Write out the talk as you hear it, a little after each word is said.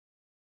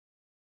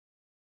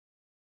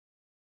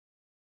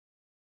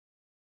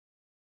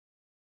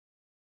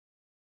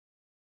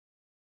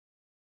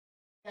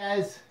Hey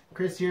guys,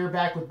 Chris here,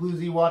 back with Blue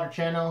Z Water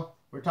channel.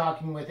 We're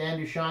talking with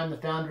Andrew Scheim, the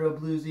founder of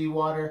Blue Z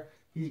Water.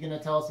 He's going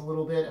to tell us a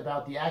little bit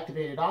about the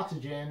activated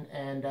oxygen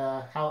and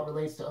how it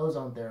relates to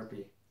ozone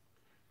therapy.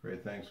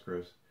 Great, thanks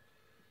Chris.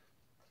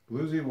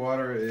 Blue Z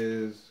Water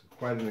is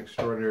quite an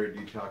extraordinary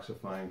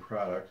detoxifying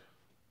product,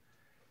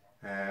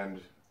 and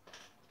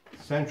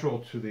central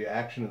to the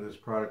action of this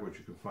product, which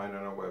you can find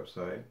on our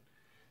website,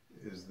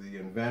 is the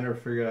inventor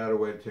figured out a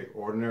way to take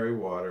ordinary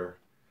water,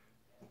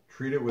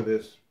 treat it with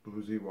this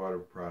Blue Z Water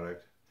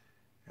product,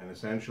 and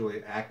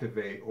essentially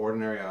activate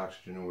ordinary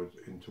oxygen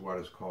into what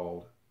is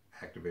called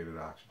activated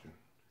oxygen.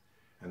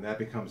 And that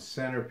becomes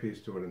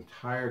centerpiece to an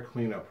entire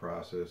cleanup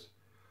process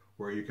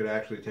where you could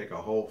actually take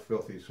a whole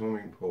filthy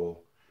swimming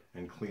pool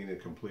and clean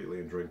it completely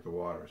and drink the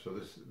water. So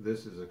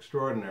this is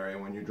extraordinary,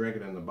 and when you drink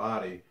it in the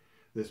body,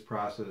 this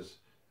process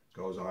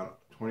goes on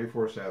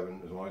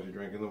 24/7 as long as you're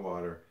drinking the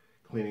water,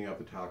 cleaning up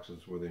the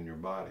toxins within your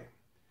body.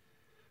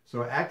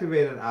 So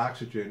activated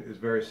oxygen is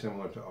very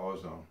similar to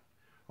ozone.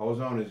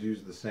 Ozone is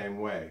used the same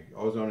way.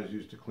 Ozone is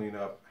used to clean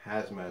up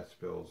hazmat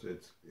spills.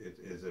 It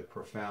is a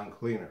profound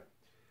cleaner.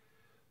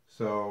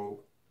 So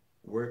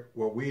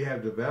what we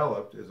have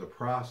developed is a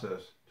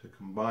process to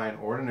combine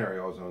ordinary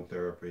ozone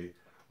therapy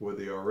with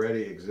the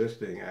already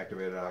existing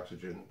activated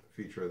oxygen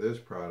feature of this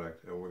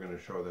product, and we're going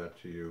to show that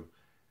to you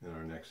in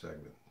our next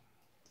segment.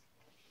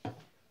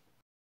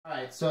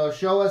 Alright, so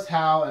show us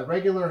how a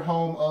regular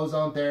home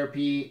ozone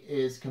therapy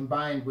is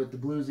combined with the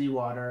Blue Z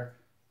Water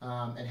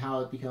and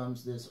how it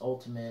becomes this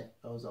ultimate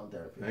ozone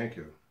therapy. Thank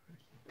you.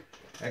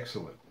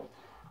 Excellent.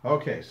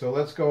 Okay, so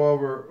let's go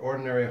over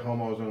ordinary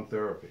home ozone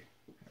therapy.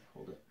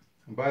 Hold it.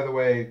 And by the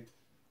way,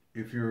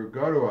 if you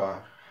go to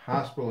a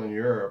hospital in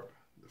Europe,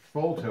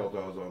 full tilt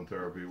ozone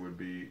therapy would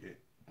be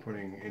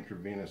putting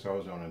intravenous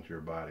ozone into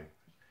your body.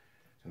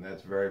 And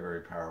that's very,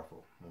 very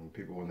powerful. And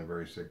people, when they're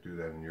very sick, do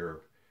that in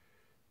Europe.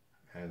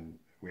 And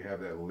we have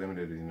that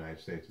limited in the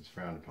United States. It's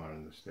frowned upon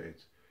in the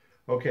States.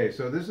 Okay,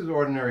 so this is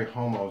ordinary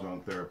home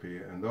ozone therapy.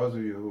 And those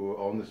of you who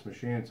own this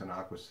machine, it's an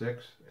Aqua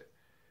 6.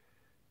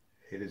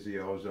 A2Z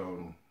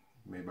Ozone,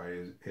 made by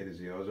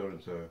A2Z Ozone.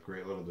 It's a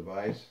great little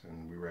device,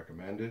 and we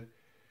recommend it.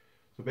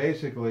 So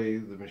basically,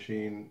 the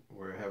machine,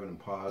 we're having it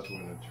pause,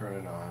 we're going to turn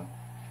it on.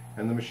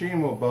 And the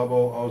machine will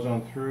bubble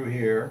ozone through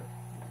here.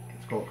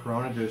 It's called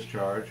corona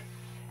discharge.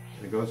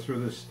 It goes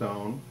through this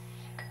stone,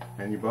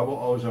 and you bubble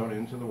ozone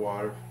into the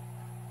water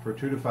for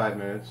 2 to 5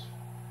 minutes,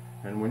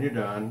 and when you're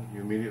done,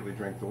 you immediately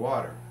drink the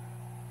water.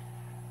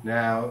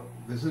 Now,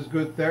 this is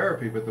good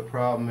therapy, but the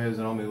problem is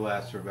it only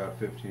lasts for about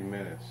 15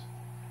 minutes.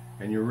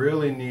 And you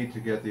really need to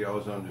get the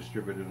ozone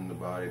distributed in the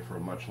body for a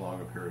much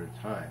longer period of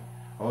time.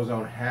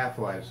 Ozone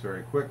half-lives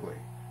very quickly.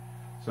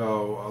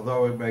 So,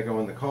 although it may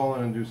go in the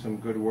colon and do some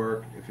good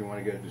work, if you want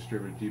to get it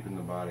distributed deep in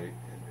the body,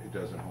 it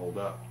doesn't hold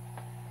up.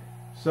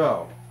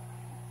 So,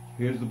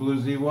 here's the Blue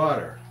Z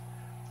Water.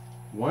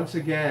 Once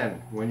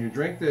again, when you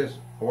drink this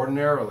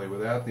ordinarily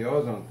without the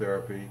ozone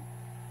therapy,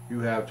 you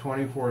have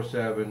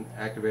 24/7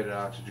 activated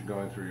oxygen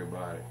going through your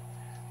body.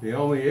 The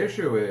only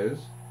issue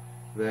is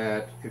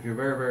that if you're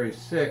very, very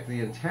sick,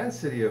 the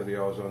intensity of the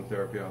ozone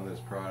therapy on this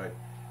product,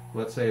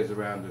 let's say, is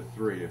around a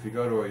 3. If you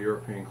go to a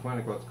European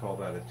clinic, let's call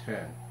that a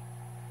 10.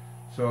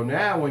 So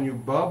now when you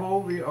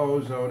bubble the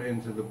ozone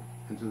into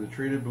the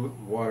treated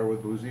water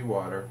with Blue Z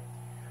Water,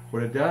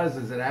 what it does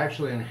is it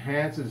actually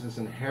enhances this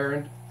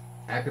inherent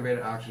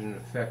activated oxygen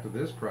effect of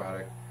this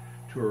product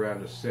to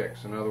around a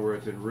 6. In other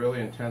words, it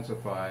really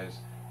intensifies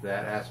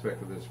that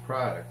aspect of this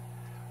product.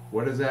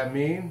 What does that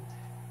mean?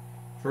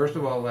 First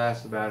of all, it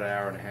lasts about an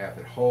hour and a half.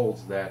 It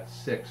holds that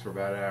 6 for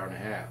about an hour and a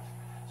half.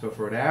 So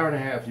for an hour and a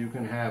half, you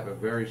can have a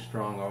very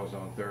strong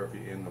ozone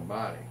therapy in the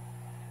body.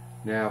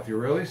 Now, if you're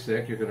really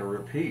sick, you're going to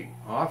repeat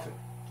often.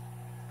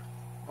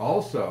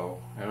 Also,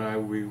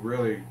 and we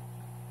really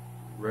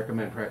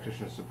recommend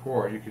practitioner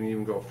support. You can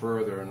even go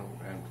further,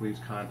 and please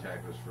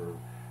contact us for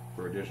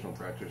additional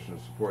practitioner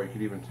support. You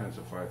can even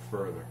intensify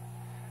further.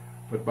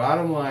 But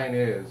bottom line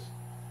is,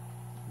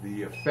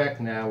 the effect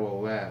now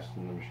will last,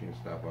 and the machine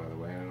stopped, by the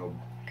way, and it'll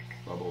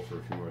bubble for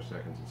a few more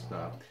seconds and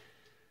stop.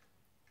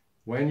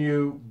 When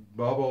you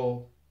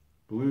bubble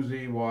Blue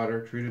Z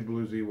Water, treated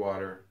Blue Z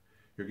Water,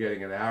 you're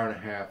getting an hour and a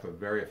half of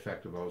very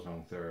effective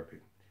ozone therapy.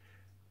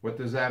 What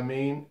does that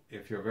mean?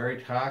 If you're very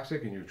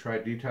toxic and you've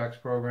tried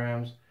detox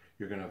programs,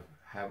 you're going to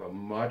have a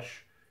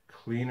much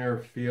cleaner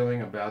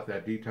feeling about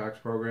that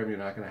detox program. You're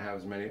not going to have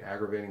as many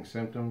aggravating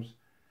symptoms,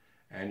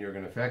 and you're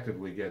going to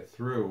effectively get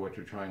through what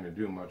you're trying to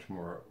do much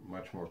more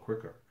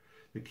quicker.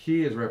 The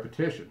key is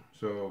repetition.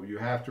 So you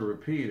have to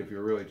repeat, if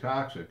you're really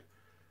toxic,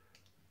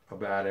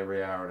 about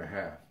every hour and a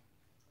half.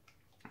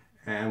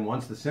 And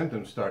once the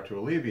symptoms start to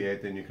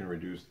alleviate, then you can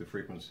reduce the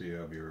frequency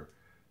of your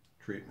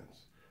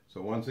treatments.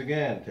 So once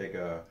again, take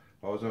a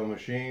ozone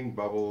machine,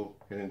 bubble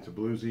it into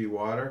Blue Z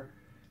Water,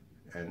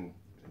 and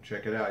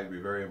check it out. You'll be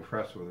very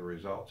impressed with the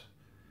results.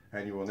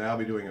 And you will now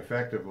be doing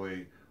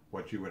effectively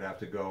what you would have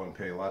to go and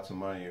pay lots of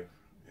money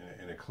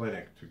in a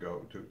clinic to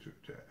go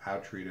to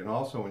out-treat. And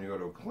also, when you go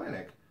to a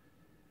clinic,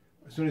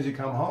 as soon as you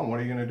come home, what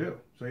are you going to do?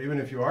 So even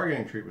if you are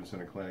getting treatments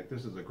in a clinic,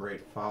 this is a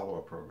great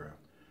follow-up program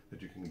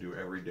that you can do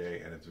every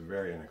day, and it's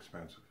very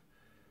inexpensive.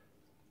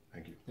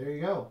 Thank you. There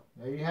you go.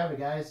 There you have it,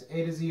 guys.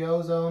 A2Z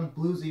Ozone,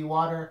 Blue Z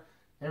Water.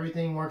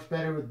 Everything works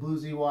better with Blue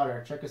Z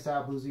Water. Check us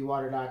out,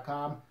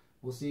 bluezywater.com.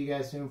 We'll see you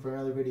guys soon for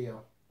another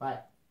video. Bye.